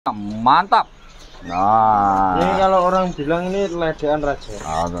Mantap. Nah, ini kalau orang bilang ini ledekan raja.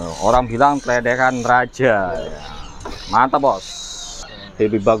 Orang bilang ledekan raja. Mantap bos,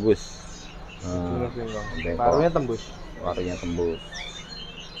 lebih bagus. Parunya tembus. Parunya tembus.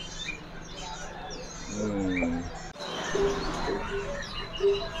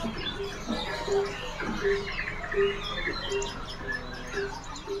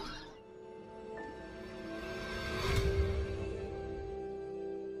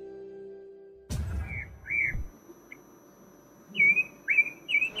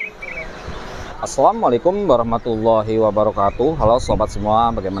 Assalamualaikum warahmatullahi wabarakatuh. Halo sobat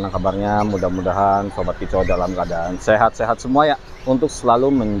semua, bagaimana kabarnya? Mudah-mudahan sobat kicau dalam keadaan sehat-sehat semua ya, untuk selalu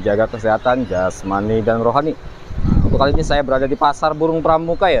menjaga kesehatan jasmani dan rohani. Untuk kali ini saya berada di Pasar Burung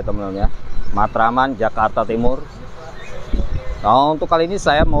Pramuka ya teman-teman ya, Matraman, Jakarta Timur. Nah, untuk kali ini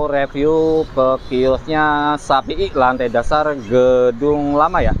saya mau review ke kiosnya Sapi lantai dasar gedung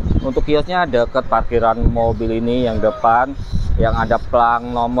lama ya. Untuk kiosnya dekat parkiran mobil ini yang depan, yang ada plang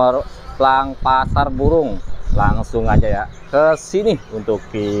nomor plang Pasar Burung. Langsung aja ya ke sini untuk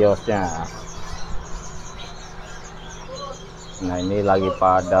kiosnya. Nah, ini lagi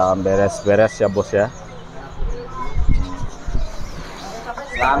pada beres-beres ya bos ya.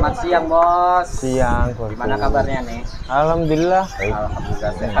 Selamat siang bos. Siang bos. Gimana kabarnya nih? Alhamdulillah.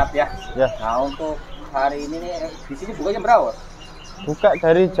 Alhamdulillah sehat ya. Ya. Nah, untuk hari ini nih di sini bukanya berapa? Buka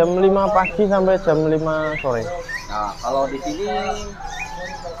dari jam 5 pagi sampai jam 5 sore. Nah, kalau di sini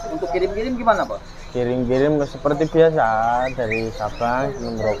untuk kirim-kirim gimana, Bos? Kirim-kirim seperti biasa dari Sabang ke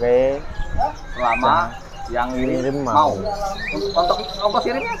Merauke. Selama yang kirim mau. Untuk ongkos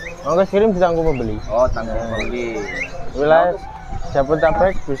kirimnya? Ongkos kirim ditanggung pembeli. Oh, tanggung pembeli. Wilayah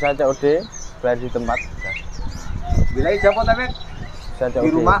Jabodetabek bisa COD, bayar di tempat. Wilayah Jabodetabek di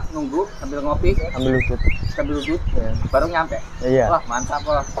rumah nunggu sambil ngopi, sambil duduk, ya. Baru nyampe. Iya. Wah, mantap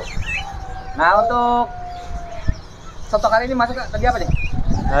bos. Nah, untuk soto kali ini masuk tadi apa nih?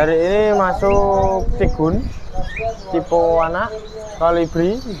 Hari ini masuk Cigun, Cipo anak,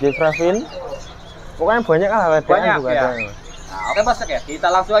 Kalibri, Jefrafin. Pokoknya banyak lah, banyak juga ya. ada. Nah, oke bos ya, kita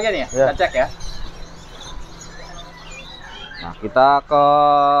langsung aja nih ya, kita cek ya. Nah, kita ke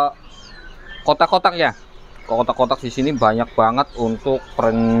kotak-kotaknya. Kotak-kotak di sini banyak banget untuk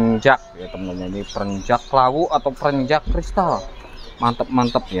perenjak ya teman-teman. Ini perenjak lawu atau perenjak kristal.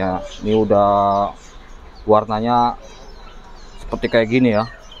 Mantap ya. Ini udah warnanya seperti kayak gini ya.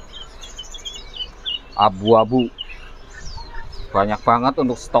 Abu-abu. Banyak banget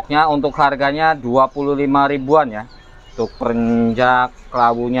untuk stoknya. Untuk harganya 25 ribuan ya. Untuk perenjak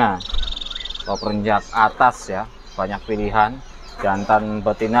lawunya. Atau perenjak atas ya. Banyak pilihan. Jantan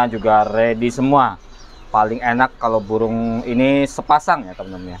betina juga ready semua. Paling enak kalau burung ini sepasang ya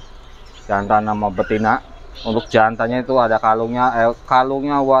teman-teman ya. Jantan sama betina. Untuk jantannya itu ada kalungnya,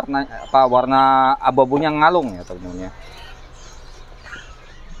 warna abu-abunya ngalung ya teman-teman ya.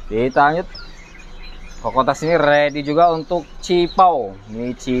 Kita lanjut. Kotak sini ready juga untuk cipau.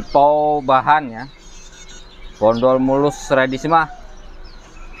 Ini cipau bahan ya. Bondol mulus ready semua.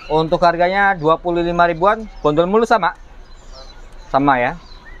 Untuk harganya 25 ribuan. Bondol mulus sama ya.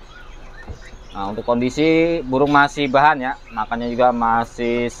 Nah, untuk kondisi burung masih bahan ya, makanya juga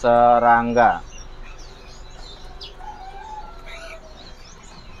masih serangga.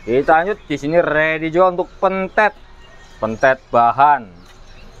 Kita lanjut, di sini ready juga untuk pentet bahan,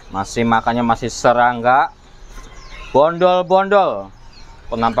 masih makanya masih serangga, bondol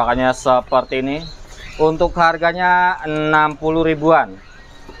penampakannya seperti ini. Untuk harganya 60 ribuan.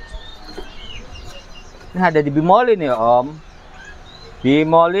 Ini ada di Bimoli nih om.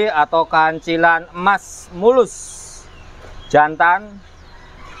 Bimoli atau kancilan emas mulus jantan.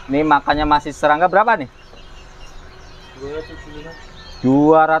 Ini makanya masih serangga berapa nih?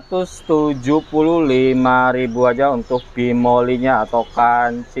 275 ribu aja untuk bimolinya atau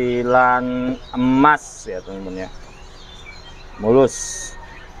kancilan emas ya teman-teman ya. Mulus.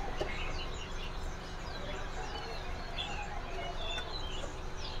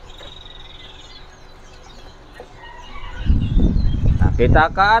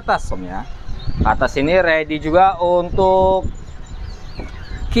 Kita ke atas om ya. Atas ini ready juga untuk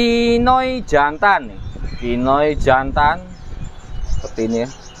kinoi jantan nih. Kinoi jantan seperti ini ya.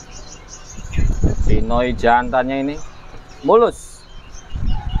 Kinoi jantannya ini mulus.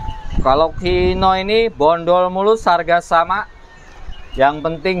 Kalau kinoi ini bondol mulus harga sama. Yang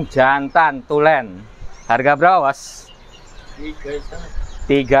penting jantan tulen. Harga berapa bos?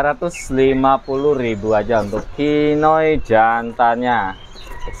 350 ribu aja untuk kinoi jantannya.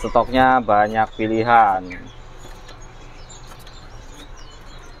 Stoknya banyak pilihan.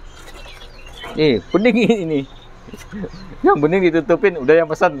 Nih bening ini Yang bening ditutupin, udah yang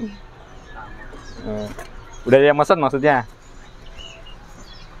pesan. Udah yang pesan maksudnya.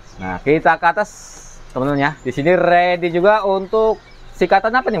 Nah, kita ke atas teman-teman ya. Di sini ready juga untuk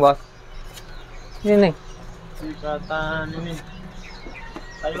sikatan apa nih, Bos? Ini nih. Sikatan ini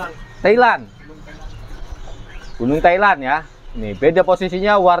Thailand. Gunung Thailand ya. Ini beda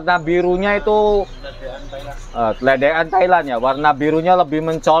posisinya, warna birunya itu ledekan Thailand ya. Warna birunya lebih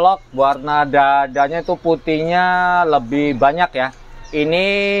mencolok, warna dadanya itu putihnya lebih banyak ya. Ini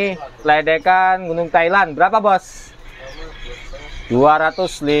ledekan Gunung Thailand. Berapa, Bos?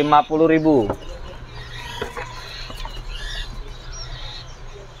 250.000.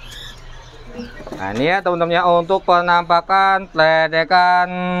 Nah, ini ya teman-teman ya, untuk penampakan ledekan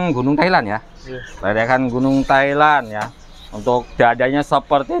Gunung Thailand ya. Ledekan Gunung Thailand ya. Untuk dadanya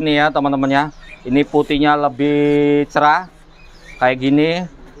seperti ini ya teman-teman ya. Ini putihnya lebih cerah kayak gini.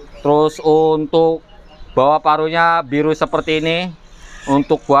 Terus untuk bawah paruhnya biru seperti ini.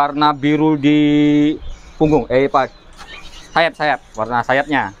 Untuk warna biru di punggung, sayap, warna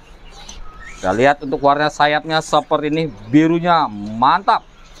sayapnya. Kita lihat untuk warna sayapnya seperti ini, birunya mantap.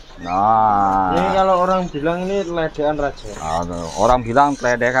 Nah, ini kalau orang bilang ini ledekan raja. Orang bilang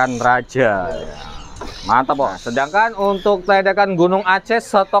ledekan raja. Mantap, Bos. Sedangkan untuk ledekan Gunung Aceh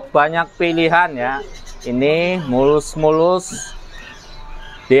stok banyak pilihan ya. Ini mulus-mulus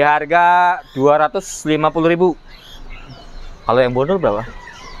di harga 250.000. Kalau yang bondol berapa?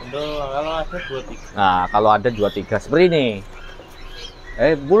 Bondol kalau ada 23. Nah, kalau ada 23 seperti ini.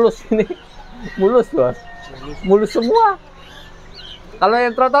 Mulus ini. Mulus, Bos. Mulus semua. Kalau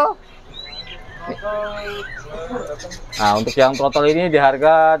yang trotol? Nah, untuk yang trotol ini di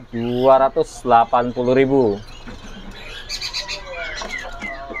harga 280.000.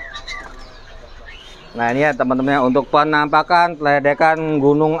 Nah, ini ya teman-teman, untuk penampakan ledekan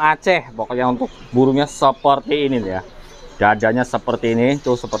Gunung Aceh. Pokoknya untuk burungnya seperti ini ya. Dadanya seperti ini,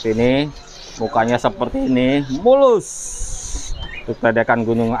 tuh seperti ini. Mukanya seperti ini, mulus. Untuk ledekan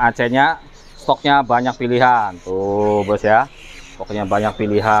Gunung Acehnya, stoknya banyak pilihan. Tuh, Bos ya. Pokoknya banyak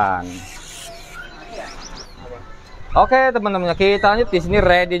pilihan. Oke, teman-teman, kita lanjut. Di sini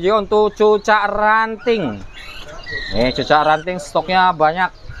ready juga untuk cucak ranting. Nih, cucak ranting stoknya banyak.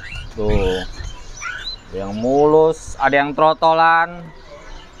 Tuh. Yang mulus, ada yang trotolan.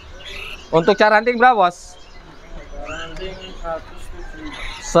 Untuk cucak ranting berapa, Bos?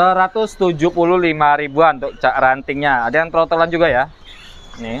 175.000-an untuk cak rantingnya. Ada yang trotolan juga ya.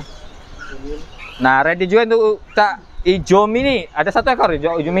 Nih. Nah, ready juga untuk cak hijau mini. Ada 1 ekor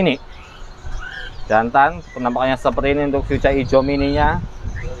hijau mini. Jantan, penampakannya seperti ini untuk cucak hijau mininya.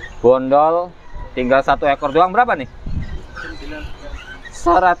 Bondol, tinggal 1 ekor doang. Berapa nih?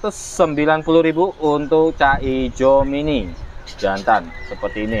 190.000 untuk cak hijau mini. Jantan,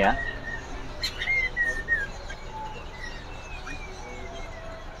 seperti ini ya.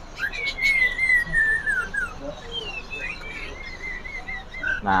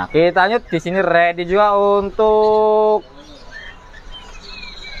 Nah, kita lanjut. Di sini ready juga untuk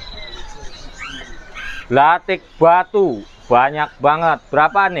latik batu. Banyak banget.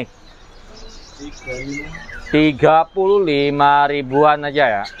 Berapa nih? 35.000-an aja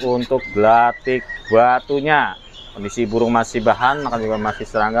ya untuk latik batunya. Kondisi burung masih bahan, makan juga masih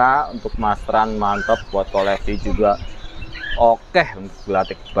serangga. Untuk masteran mantap, buat koleksi juga oke untuk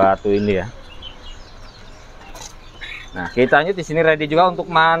latik batu ini ya. Nah, kita lanjut. Di sini ready juga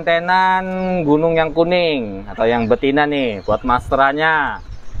untuk mantenan gunung yang kuning atau yang betina nih, buat masterannya.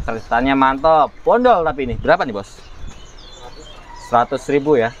 Sertanya mantap. Bondol tapi ini berapa nih, Bos? 100.000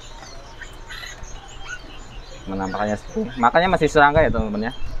 ya. Menampaknya seperti, makanya masih serangga ya teman-teman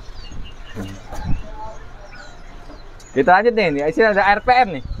ya. Kita lanjut nih. Di sini ada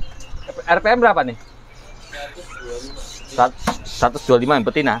RPM nih. RPM berapa nih? 125 yang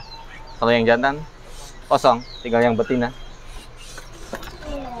betina. Kalau yang jantan kosong, tinggal yang betina.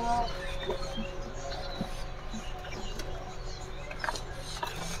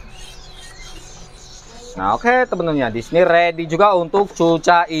 Nah, oke teman-teman ya, di sini ready juga untuk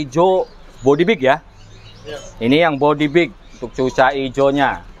cucak hijau body big ya. Ini yang body big untuk cucak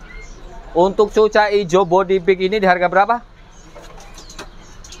hijaunya. Untuk cucak hijau body big ini di harga berapa?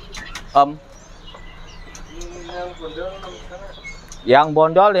 Yang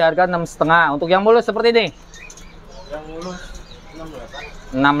bondol di harga 6,5. Untuk yang mulus seperti ini? Yang mulus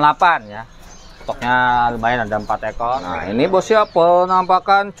 68 ya. Stoknya lumayan, ada 4 ekor. Nah, ini bos ya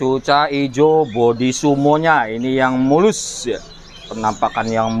penampakan cucak hijau body sumonya. Ini yang mulus ya. Penampakan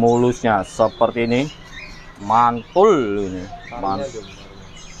yang mulusnya seperti ini. Mantul ini.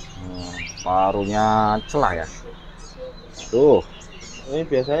 Parunya celah ya. Tuh. Ini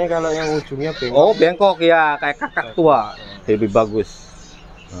biasanya kalau yang ujungnya bengkok. Oh, bengkok ya, kayak kakak tua. Lebih bagus.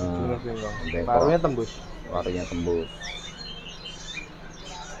 Ujungnya bengkok. Bengkok. Paruhnya tembus. Paruhnya tembus.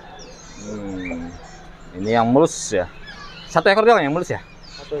 Ini yang mulus ya. Satu ekor doang yang mulus ya?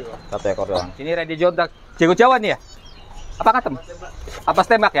 Satu ekor doang. Ini ready jontak. Jago Jawa nih ya? Apa katem? Kapas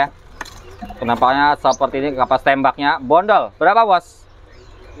tembak ya? Penampakannya seperti ini, kapas tembaknya. Bondol, berapa bos?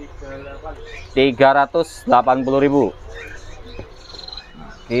 380.000.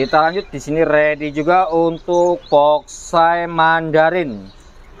 Kita lanjut, di sini ready juga untuk Poksai Mandarin.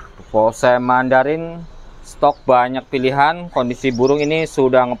 Poksai Mandarin stok banyak pilihan. Kondisi burung ini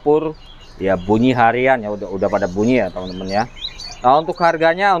sudah ngepur. Ya bunyi harian ya, udah pada bunyi ya teman-teman ya. Nah, untuk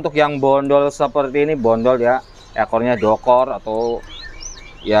harganya untuk yang bondol seperti ini, bondol ya, ekornya dokor atau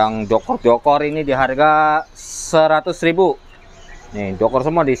yang dokor-dokor ini di harga 100.000. Nih, dokor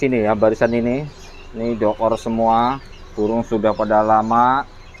semua di sini ya, barisan ini. Ini dokor semua, burung sudah pada lama.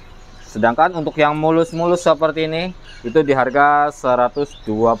 Sedangkan untuk yang mulus-mulus seperti ini itu di harga 120.000.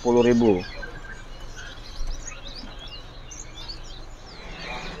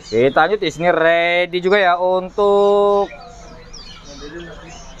 Kita lanjut, di sini ready juga ya untuk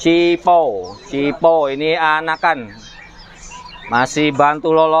Cipo. Cipo ini anakan. Masih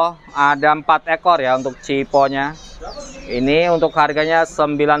bantu lolo, ada 4 ekor ya untuk ciponya. Ini untuk harganya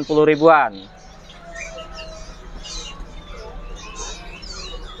 90 ribuan.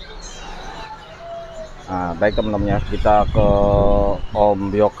 Nah, baik teman-teman ya, kita ke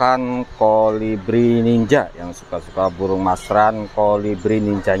ombyokan kolibri ninja yang suka-suka burung masran kolibri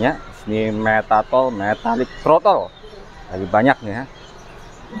ninjanya. Ini metatol metallic throttle. Lagi banyak nih ya.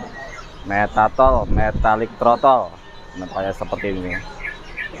 Metatol metallic throttle. Nampaknya seperti ini,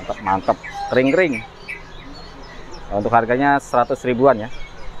 mantap, kering-kering. Untuk harganya 100 ribuan ya.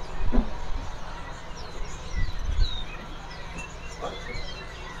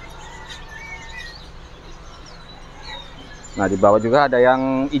 Nah, di bawah juga ada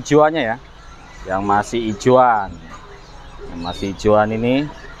yang hijauannya ya, yang masih hijauan. Yang masih hijauan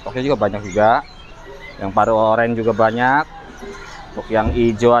ini, oke juga banyak juga. Yang paruh oranye juga banyak. Untuk yang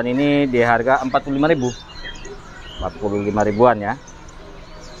hijauan ini di harga 45.000. 45 ribuan ya.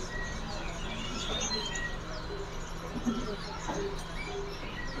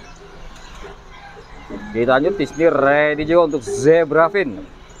 Kita lanjut, di sini ready juga untuk zebra fin.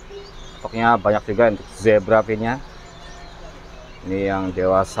 Stoknya banyak juga untuk zebra finnya. Ini yang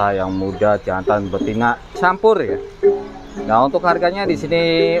dewasa, yang muda, jantan, betina, campur ya. Nah, untuk harganya di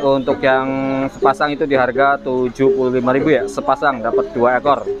sini untuk yang sepasang itu di harga 75.000 ya. Sepasang dapat 2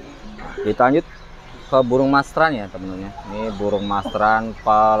 ekor. Kita lanjut ke burung mastran ya teman-teman ya. Ini burung mastran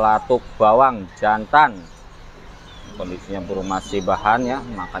pelatuk bawang jantan. Kondisinya burung masih bahan ya,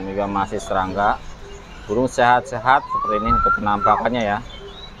 makan juga masih serangga. Burung sehat-sehat seperti ini untuk penampakannya ya.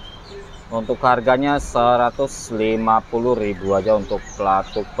 Untuk harganya 150.000 aja untuk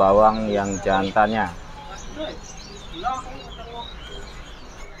pelatuk bawang yang jantannya.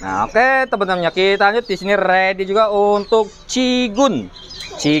 Nah, oke teman-teman, kita lanjut, di sini ready juga untuk cigun.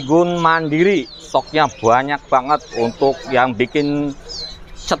 Cigun mandiri. Stoknya banyak banget untuk yang bikin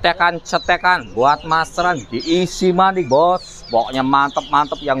cetekan-cetekan buat masteran, diisi manik bos. Pokoknya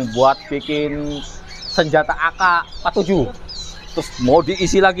mantep-mantep, yang buat bikin senjata AK-47. Terus mau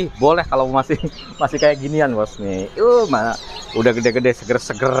diisi lagi boleh kalau masih kayak ginian bos nih. Mana udah gede-gede,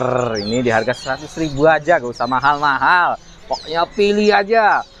 seger-seger. Ini di harga 100.000 aja, gak usah mahal-mahal. Pokoknya pilih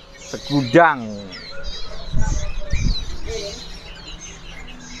aja segudang.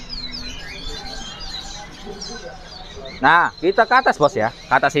 Nah, kita ke atas bos ya.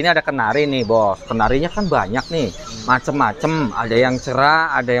 Ke atas ini ada kenari nih bos. Kenarinya kan banyak nih, macem-macem. Ada yang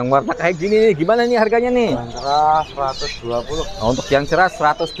cerah, ada yang warna kayak gini nih. Gimana nih harganya nih? Yang cerah 120. Nah, untuk yang cerah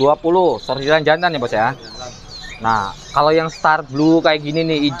 120. Sortiran jantan ya bos ya. Nah, kalau yang star blue kayak gini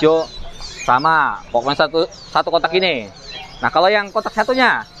nih, hijau, sama. Pokoknya satu kotak ini. Nah, kalau yang kotak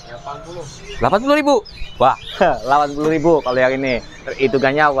satunya 80.000. Wah, 80.000 kalau yang ini.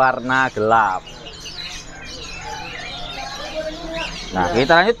 Hitungannya warna gelap. Nah,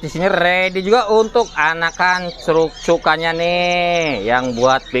 kita lanjut, di sini ready juga untuk anakan ceruk-cukannya nih, yang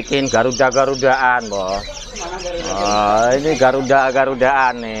buat bikin garuda-garudaan, bos. Oh, ini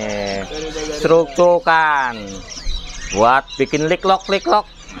garuda-garudaan nih. Ceruk-cukan buat bikin liklok. Nah,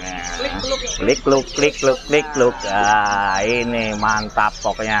 klik-luk. Ah, ini mantap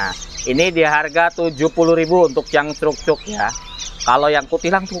pokoknya. Ini di harga 70.000 untuk yang ceruk-cuk ya. Kalau yang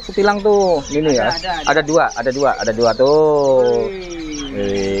kutilang tuh ini ya. Ada dua tuh.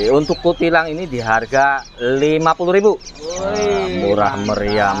 Untuk kutilang ini di harga 50.000. Murah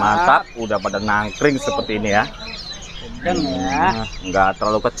meriah, mantap. Udah pada nangkring seperti ini ya. sedang ya. Nggak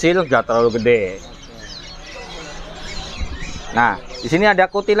terlalu kecil, nggak terlalu gede. Nah, di sini ada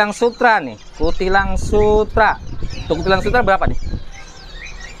kutilang sutra nih, kutilang sutra. Untuk kutilang sutra berapa nih?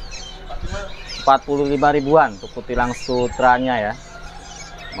 45 ribuan untuk kutilang sutranya ya.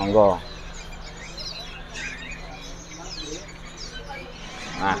 Monggo.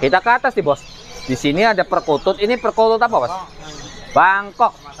 Nah, kita ke atas nih, Bos. Di sini ada perkutut. Ini perkutut apa, Bos?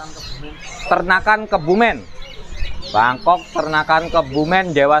 Bangkok. Ternakan Kebumen. Bangkok ternakan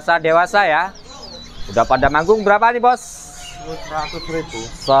Kebumen dewasa-dewasa ya. Udah pada manggung berapa nih, Bos?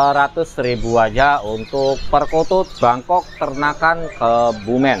 100.000 aja untuk perkutut Bangkok ternakan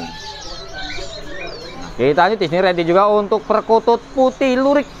Kebumen. Kita ini di sini ready juga untuk perkutut putih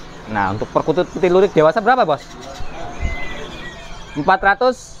lurik. Nah, untuk perkutut putih lurik dewasa berapa, Bos?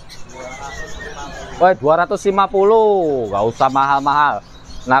 400. Woi, 250. Gak usah mahal-mahal.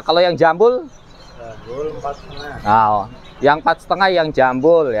 Nah, kalau yang jambul? Jambul 4,5. Nah, yang 4,5 yang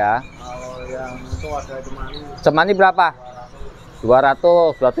jambul ya. Kalau yang itu ada cemani. Cemani berapa?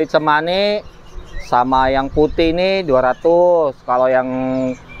 200. Berarti cemani sama yang putih ini 200. Kalau yang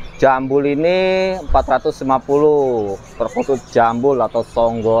jambul ini 450. Perkutut jambul atau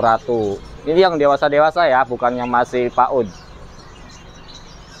songgoratu. Ini yang dewasa-dewasa ya, bukan yang masih PAUD.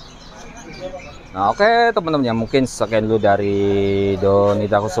 Nah, oke teman-teman, ya mungkin sekian dulu dari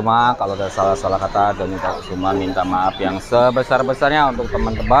Donita Kusuma. Kalau ada salah-salah kata, Donita Kusuma minta maaf yang sebesar-besarnya. Untuk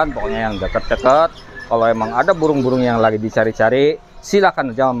teman-teman pokoknya yang deket-deket, kalau emang ada burung-burung yang lagi dicari-cari,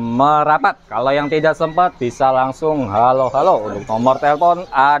 silakan aja merapat. Kalau yang tidak sempat bisa langsung halo-halo. Untuk nomor telepon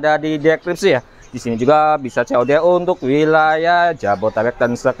ada di deskripsi ya. Di sini juga bisa COD untuk wilayah Jabodetabek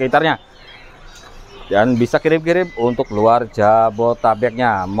dan sekitarnya. Dan bisa kirim-kirim untuk luar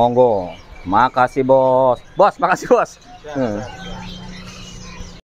Jabodetabeknya. Monggo. Makasih, Bos. Bos, makasih, Bos.